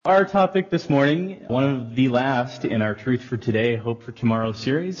Our topic this morning, one of the last in our Truth for Today, Hope for Tomorrow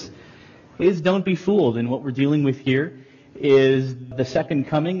series, is Don't Be Fooled. And what we're dealing with here is the second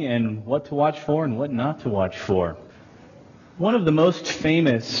coming and what to watch for and what not to watch for. One of the most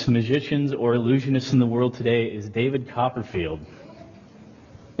famous magicians or illusionists in the world today is David Copperfield.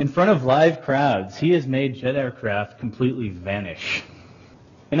 In front of live crowds, he has made jet aircraft completely vanish.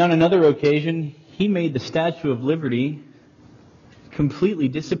 And on another occasion, he made the Statue of Liberty completely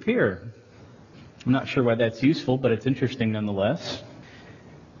disappear. I'm not sure why that's useful, but it's interesting nonetheless.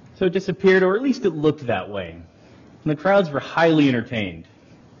 So it disappeared, or at least it looked that way. And the crowds were highly entertained.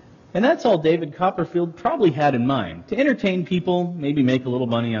 And that's all David Copperfield probably had in mind. To entertain people, maybe make a little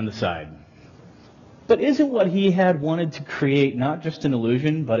money on the side. But isn't what he had wanted to create not just an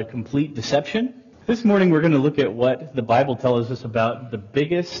illusion, but a complete deception? This morning we're going to look at what the Bible tells us about the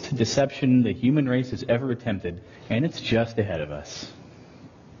biggest deception the human race has ever attempted, and it's just ahead of us.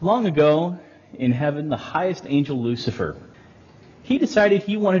 Long ago, in heaven, the highest angel, Lucifer, he decided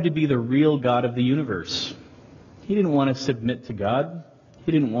he wanted to be the real God of the universe. He didn't want to submit to God.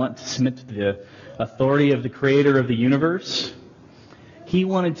 He didn't want to submit to the authority of the creator of the universe. He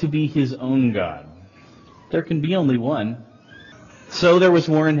wanted to be his own God. There can be only one. So there was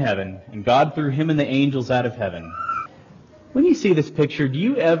war in heaven, and God threw him and the angels out of heaven. When you see this picture, do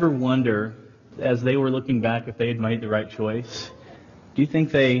you ever wonder, as they were looking back, if they had made the right choice? Do you think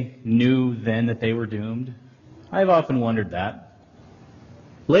they knew then that they were doomed? I've often wondered that.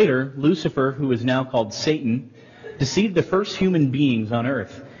 Later, Lucifer, who is now called Satan, deceived the first human beings on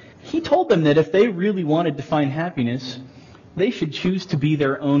earth. He told them that if they really wanted to find happiness, they should choose to be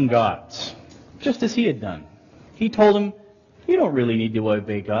their own gods, just as he had done. He told them, you don't really need to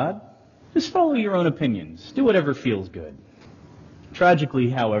obey God. Just follow your own opinions. Do whatever feels good. Tragically,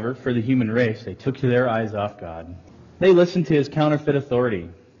 however, for the human race, they took their eyes off God. They listened to his counterfeit authority,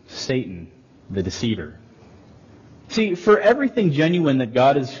 Satan, the deceiver. See, for everything genuine that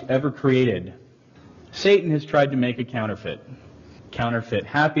God has ever created, Satan has tried to make a counterfeit. Counterfeit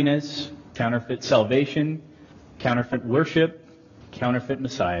happiness, counterfeit salvation, counterfeit worship, counterfeit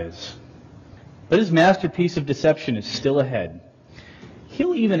messiahs. But his masterpiece of deception is still ahead.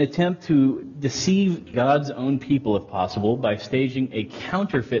 He'll even attempt to deceive God's own people, if possible, by staging a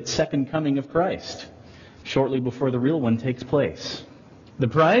counterfeit second coming of Christ, shortly before the real one takes place. The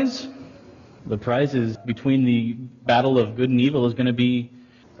prize? The prize is between the battle of good and evil is going to be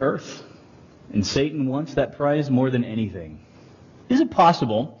earth. And Satan wants that prize more than anything. Is it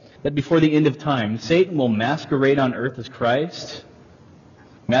possible that before the end of time, Satan will masquerade on earth as Christ?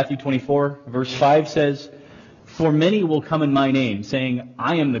 Matthew 24, verse 5 says, "For many will come in my name, saying,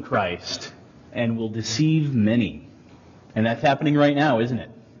 I am the Christ, and will deceive many." And that's happening right now, isn't it?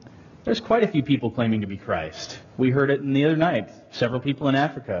 There's quite a few people claiming to be Christ. We heard it the other night. Several people in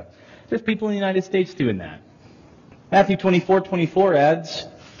Africa. There's people in the United States doing that. Matthew 24:24 adds,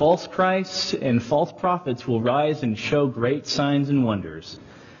 "False Christs and false prophets will rise and show great signs and wonders,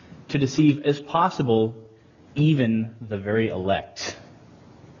 to deceive, as possible, even the very elect."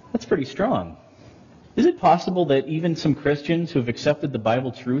 That's pretty strong. Is it possible that even some Christians who have accepted the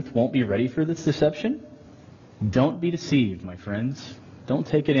Bible truth won't be ready for this deception? Don't be deceived, my friends. Don't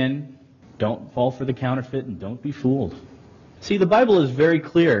take it in. Don't fall for the counterfeit, and don't be fooled. See, the Bible is very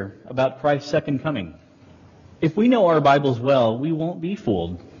clear about Christ's second coming. If we know our Bibles well, we won't be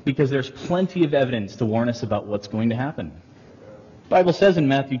fooled, because there's plenty of evidence to warn us about what's going to happen. The Bible says in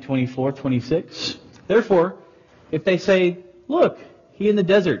Matthew 24:26, "Therefore, if they say, 'Look, he in the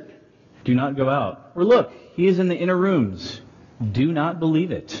desert,' do not go out. Or look, he is in the inner rooms. Do not believe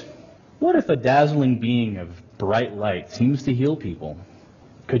it." What if a dazzling being of bright light seems to heal people?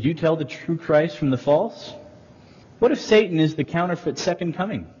 Could you tell the true Christ from the false? What if Satan is the counterfeit second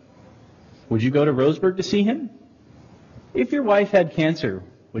coming? Would you go to Roseburg to see him? If your wife had cancer,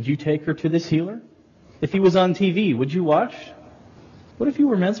 would you take her to this healer? If he was on TV, would you watch? What if you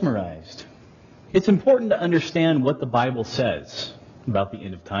were mesmerized? It's important to understand what the Bible says about the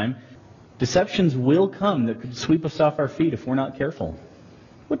end of time. Deceptions will come that could sweep us off our feet if we're not careful.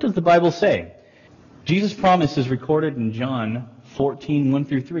 What does the Bible say? Jesus' promise is recorded in John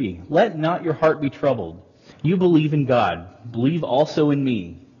 14:1-3. "Let not your heart be troubled. You believe in God. Believe also in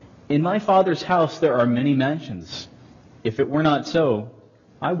me. In my Father's house there are many mansions. If it were not so,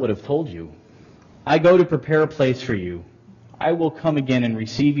 I would have told you. I go to prepare a place for you. I will come again and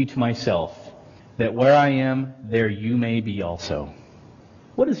receive you to myself, that where I am, there you may be also."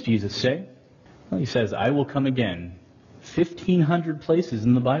 What does Jesus say? Well, he says, "I will come again." 1,500 places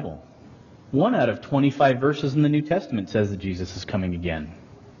in the Bible. 1 out of 25 verses in the New Testament says that Jesus is coming again.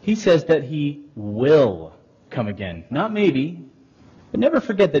 He says that he will come again. Not maybe, But never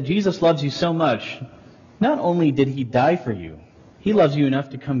forget that Jesus loves you so much. Not only did he die for you, he loves you enough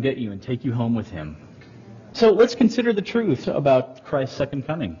to come get you and take you home with him. So let's consider the truth about Christ's second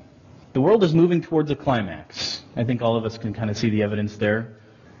coming. The world is moving towards a climax. I think all of us can kind of see the evidence there.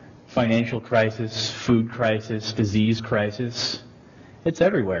 Financial crisis, food crisis, disease crisis. It's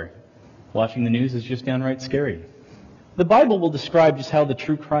everywhere. Watching the news is just downright scary. The Bible will describe just how the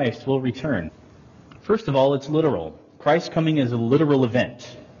true Christ will return. First of all, it's literal. Christ's coming is a literal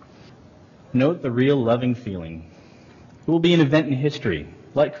event. Note the real loving feeling. It will be an event in history,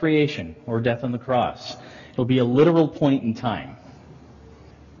 like creation or death on the cross. It will be a literal point in time.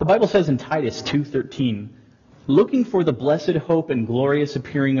 The Bible says in Titus 2:13, looking for the blessed hope and glorious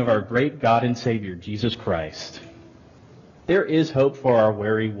appearing of our great God and Savior, Jesus Christ. There is hope for our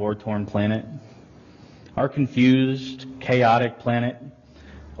weary, war-torn planet, our confused, chaotic planet,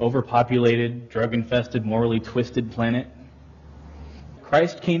 overpopulated, drug-infested, morally twisted planet.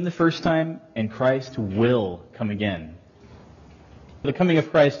 Christ came the first time, and Christ will come again. The coming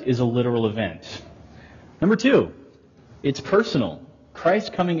of Christ is a literal event. Number two, it's personal. Christ's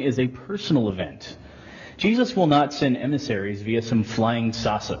coming is a personal event. Jesus will not send emissaries via some flying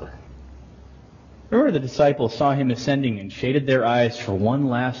saucer. Remember, the disciples saw him ascending and shaded their eyes for one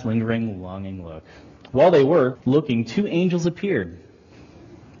last lingering, longing look. While they were looking, two angels appeared.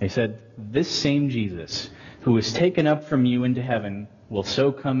 They said, this same Jesus, who was taken up from you into heaven, will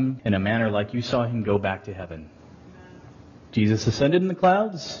so come in a manner like you saw him go back to heaven. Jesus ascended in the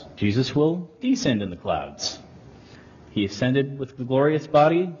clouds. Jesus will descend in the clouds. He ascended with the glorious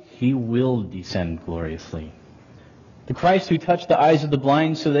body. He will descend gloriously. The Christ who touched the eyes of the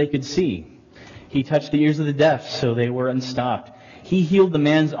blind so they could see. He touched the ears of the deaf so they were unstopped. He healed the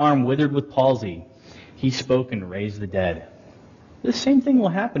man's arm withered with palsy. He spoke and raised the dead. The same thing will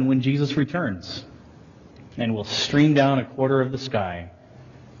happen when Jesus returns and will stream down a quarter of the sky.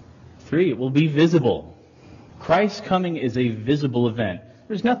 3, it will be visible. Christ's coming is a visible event.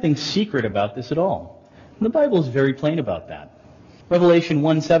 There's nothing secret about this at all. And the Bible is very plain about that. Revelation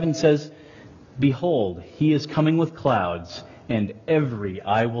 1:7 says, behold, he is coming with clouds, and every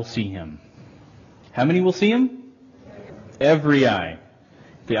eye will see him. How many will see him? Every eye.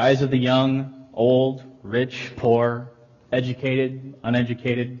 The eyes of the young, old, rich, poor, educated,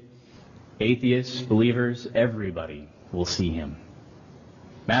 uneducated, atheists, believers, everybody will see him.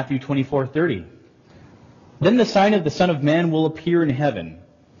 Matthew 24:30. Then the sign of the Son of Man will appear in heaven,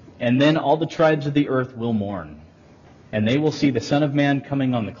 and then all the tribes of the earth will mourn. And they will see the Son of Man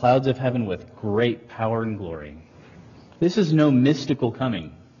coming on the clouds of heaven with great power and glory. This is no mystical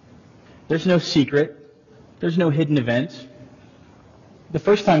coming. There's no secret. There's no hidden event. The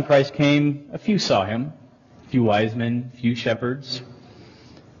first time Christ came, a few saw him, a few wise men, a few shepherds.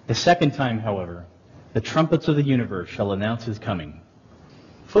 The second time, however, the trumpets of the universe shall announce his coming.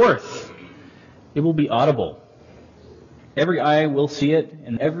 4th, it will be audible. Every eye will see it,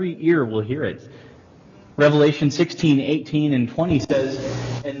 and every ear will hear it. Revelation 16:18 and 20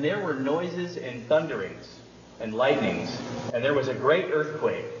 says, and there were noises and thunderings and lightnings, and there was a great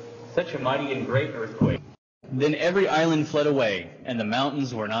earthquake, such a mighty and great earthquake. Then every island fled away, and the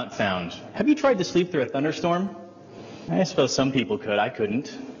mountains were not found. Have you tried to sleep through a thunderstorm? I suppose some people could. I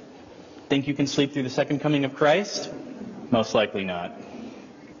couldn't. Think you can sleep through the second coming of Christ? Most likely not.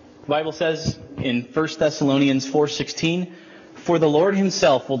 The Bible says in 1 Thessalonians 4:16, for the Lord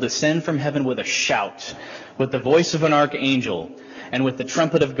himself will descend from heaven with a shout, with the voice of an archangel, and with the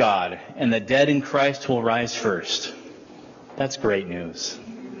trumpet of God, and the dead in Christ will rise first. That's great news.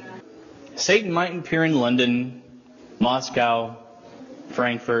 Satan might appear in London, Moscow,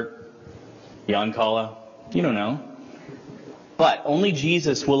 Frankfurt, Yoncalla. You don't know. But only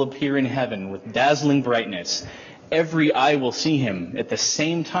Jesus will appear in heaven with dazzling brightness. Every eye will see him at the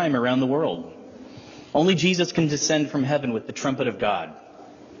same time around the world. Only Jesus can descend from heaven with the trumpet of God.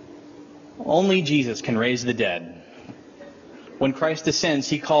 Only Jesus can raise the dead. When Christ descends,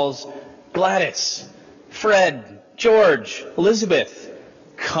 he calls Gladys, Fred, George, Elizabeth,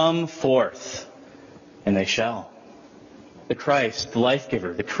 come forth. And they shall. The Christ, the life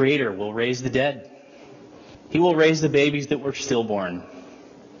giver, the Creator, will raise the dead. He will raise the babies that were stillborn.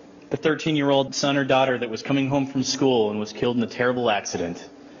 The 13-year-old son or daughter that was coming home from school and was killed in a terrible accident.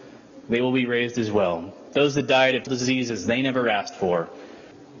 They will be raised as well. Those that died of diseases they never asked for.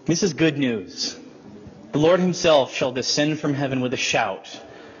 This is good news. The Lord himself shall descend from heaven with a shout,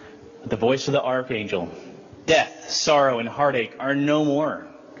 with the voice of the archangel. Death, sorrow, and heartache are no more.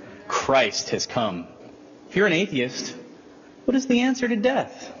 Christ has come. If you're an atheist, what is the answer to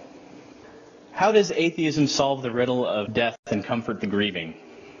death? How does atheism solve the riddle of death and comfort the grieving?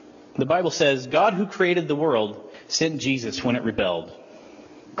 The Bible says, God who created the world sent Jesus when it rebelled.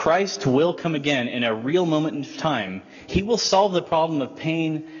 Christ will come again in a real moment of time. He will solve the problem of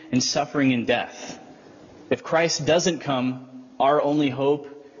pain and suffering and death. If Christ doesn't come, our only hope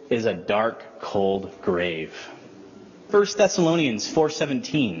is a dark, cold grave. 1 Thessalonians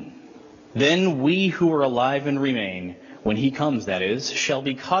 4:17. Then we who are alive and remain, when he comes, that is, shall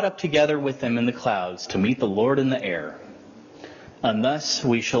be caught up together with them in the clouds to meet the Lord in the air. And thus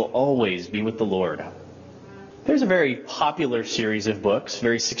we shall always be with the Lord. There's a very popular series of books,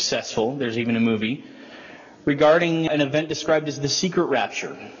 very successful, there's even a movie, regarding an event described as the secret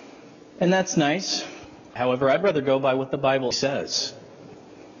rapture. And that's nice. However, I'd rather go by what the Bible says.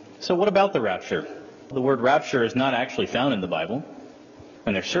 So what about the rapture? The word rapture is not actually found in the Bible,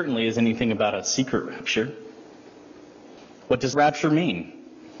 and there certainly isn't anything about a secret rapture. What does rapture mean?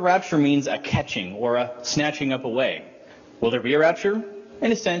 Rapture means a catching or a snatching up away. Will there be a rapture?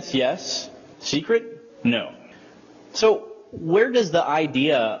 In a sense, yes. Secret? No. So, where does the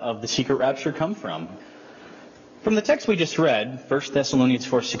idea of the secret rapture come from? From the text we just read, 1 Thessalonians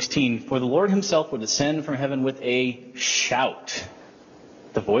 4:16, for the Lord himself will descend from heaven with a shout,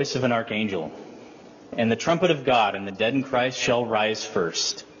 the voice of an archangel, and the trumpet of God, and the dead in Christ shall rise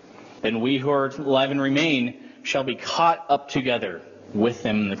first. Then we who are alive and remain shall be caught up together with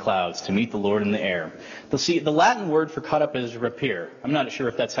them in the clouds to meet the Lord in the air. See, the Latin word for caught up is rapere. I'm not sure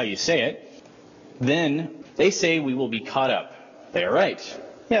if that's how you say it. Then they say we will be caught up. They are right.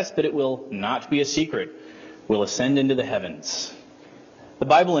 Yes, but it will not be a secret. We'll ascend into the heavens. The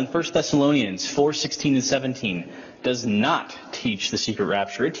Bible in 1 Thessalonians 4:16 and 17 does not teach the secret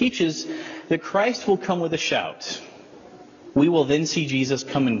rapture. It teaches that Christ will come with a shout. We will then see Jesus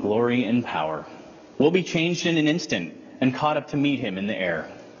come in glory and power. We'll be changed in an instant and caught up to meet him in the air.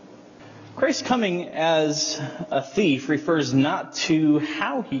 Christ's coming as a thief refers not to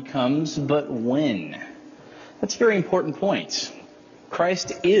how he comes, but when. That's a very important point.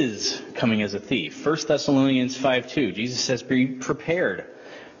 Christ is coming as a thief. 1 Thessalonians 5:2, Jesus says, be prepared,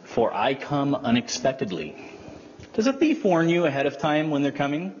 for I come unexpectedly. Does a thief warn you ahead of time when they're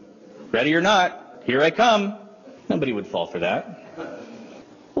coming? Ready or not, here I come. Nobody would fall for that.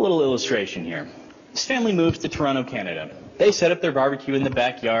 A little illustration here. This family moves to Toronto, Canada. They set up their barbecue in the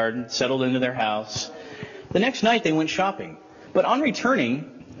backyard, settled into their house. The next night they went shopping. But on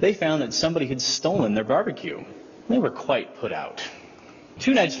returning, they found that somebody had stolen their barbecue. They were quite put out.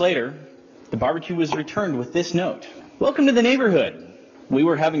 2 nights later, the barbecue was returned with this note. Welcome to the neighborhood. We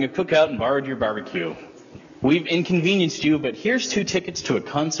were having a cookout and borrowed your barbecue. We've inconvenienced you, but here's 2 tickets to a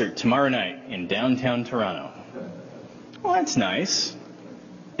concert tomorrow night in downtown Toronto. Well, that's nice.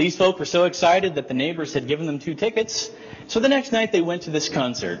 These folk were so excited that the neighbors had given them 2 tickets, so the next night they went to this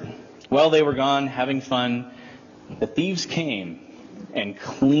concert. While they were gone, having fun, the thieves came and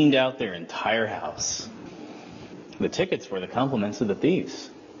cleaned out their entire house. The tickets were the compliments of the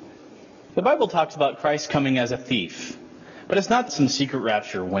thieves. The Bible talks about Christ coming as a thief, but it's not some secret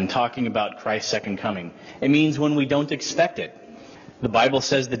rapture when talking about Christ's second coming. It means when we don't expect it. The Bible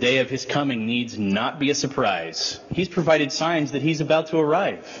says the day of his coming needs not be a surprise. He's provided signs that he's about to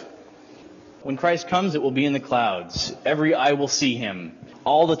arrive. When Christ comes, it will be in the clouds. Every eye will see him.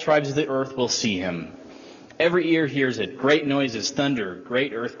 All the tribes of the earth will see him. Every ear hears it. Great noises, thunder,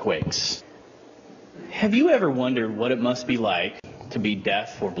 great earthquakes. Have you ever wondered what it must be like to be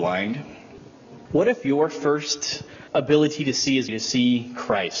deaf or blind? What if your first ability to see is to see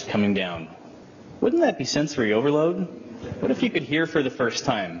Christ coming down? Wouldn't that be sensory overload? What if you could hear for the first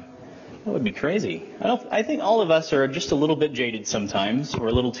time? That would be crazy. I think all of us are just a little bit jaded sometimes, or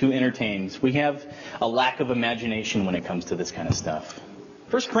a little too entertained. We have a lack of imagination when it comes to this kind of stuff.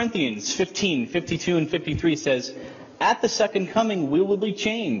 1 Corinthians 15:52 and 53 says, at the second coming we will be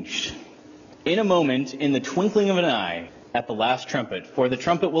changed. In a moment, in the twinkling of an eye, at the last trumpet. For the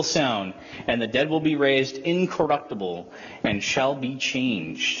trumpet will sound, and the dead will be raised incorruptible, and shall be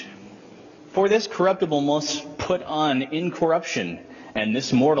changed. For this corruptible must put on incorruption, and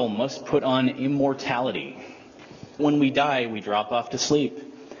this mortal must put on immortality. When we die, we drop off to sleep.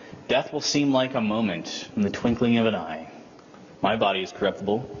 Death will seem like a moment in the twinkling of an eye. My body is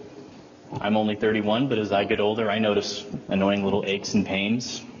corruptible. I'm only 31, but as I get older, I notice annoying little aches and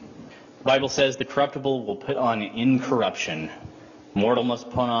pains. The Bible says the corruptible will put on incorruption. Mortal must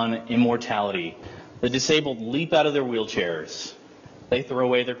put on immortality. The disabled leap out of their wheelchairs. They throw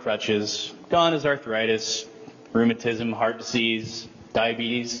away their crutches. Gone is arthritis, rheumatism, heart disease,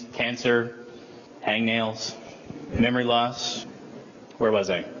 diabetes, cancer, hangnails, memory loss. Where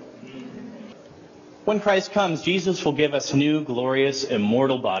was I? When Christ comes, Jesus will give us new, glorious,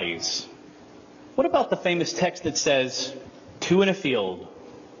 immortal bodies. What about the famous text that says, 2 in a field,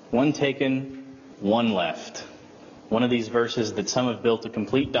 1 taken, 1 left? one of these verses that some have built a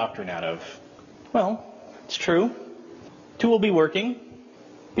complete doctrine out of. Well, it's true. Two will be working.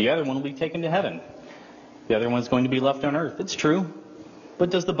 The other one will be taken to heaven. The other one's going to be left on earth. It's true.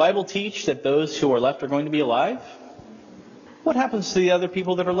 But does the Bible teach that those who are left are going to be alive? What happens to the other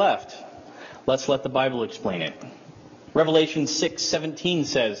people that are left? Let's let the Bible explain it. Revelation 6:17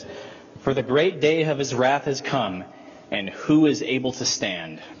 says, "For the great day of his wrath has come, and who is able to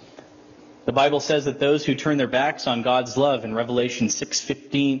stand?" The Bible says that those who turn their backs on God's love in Revelation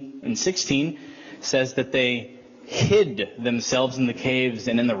 6:15 and 16 says that they hid themselves in the caves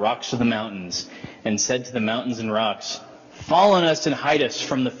and in the rocks of the mountains, and said to the mountains and rocks, "Fall on us and hide us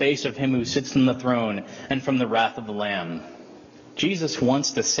from the face of him who sits on the throne and from the wrath of the Lamb." Jesus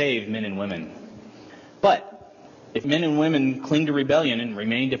wants to save men and women. But if men and women cling to rebellion and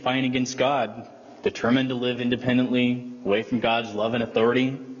remain defiant against God, determined to live independently, away from God's love and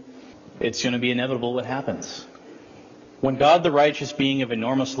authority, it's going to be inevitable what happens. When God, the righteous being of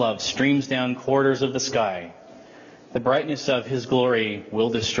enormous love, streams down corridors of the sky, the brightness of his glory will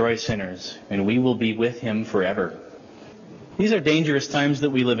destroy sinners, and we will be with him forever. These are dangerous times that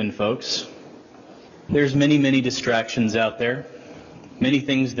we live in, folks. There's many, many distractions out there, many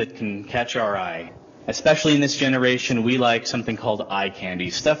things that can catch our eye. Especially in this generation, we like something called eye candy,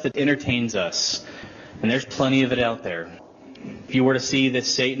 stuff that entertains us. And there's plenty of it out there. If you were to see this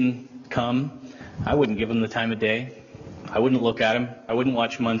Satan come, I wouldn't give him the time of day. I wouldn't look at him. I wouldn't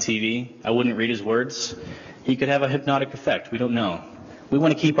watch him on TV. I wouldn't read his words. He could have a hypnotic effect. We don't know. We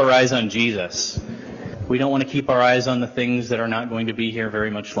want to keep our eyes on Jesus. We don't want to keep our eyes on the things that are not going to be here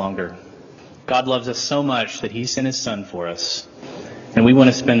very much longer. God loves us so much that he sent his Son for us. And we want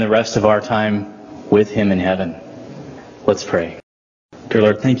to spend the rest of our time with him in heaven. Let's pray. Dear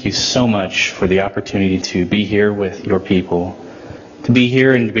Lord, thank you so much for the opportunity to be here with your people, to be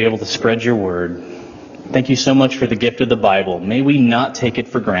here and to be able to spread your word. Thank you so much for the gift of the Bible. May we not take it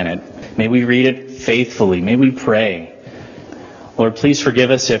for granted. May we read it faithfully. May we pray. Lord, please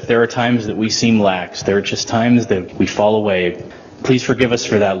forgive us if there are times that we seem lax. There are just times that we fall away. Please forgive us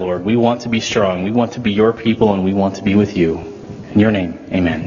for that, Lord. We want to be strong. We want to be your people, and we want to be with you. In your name, amen.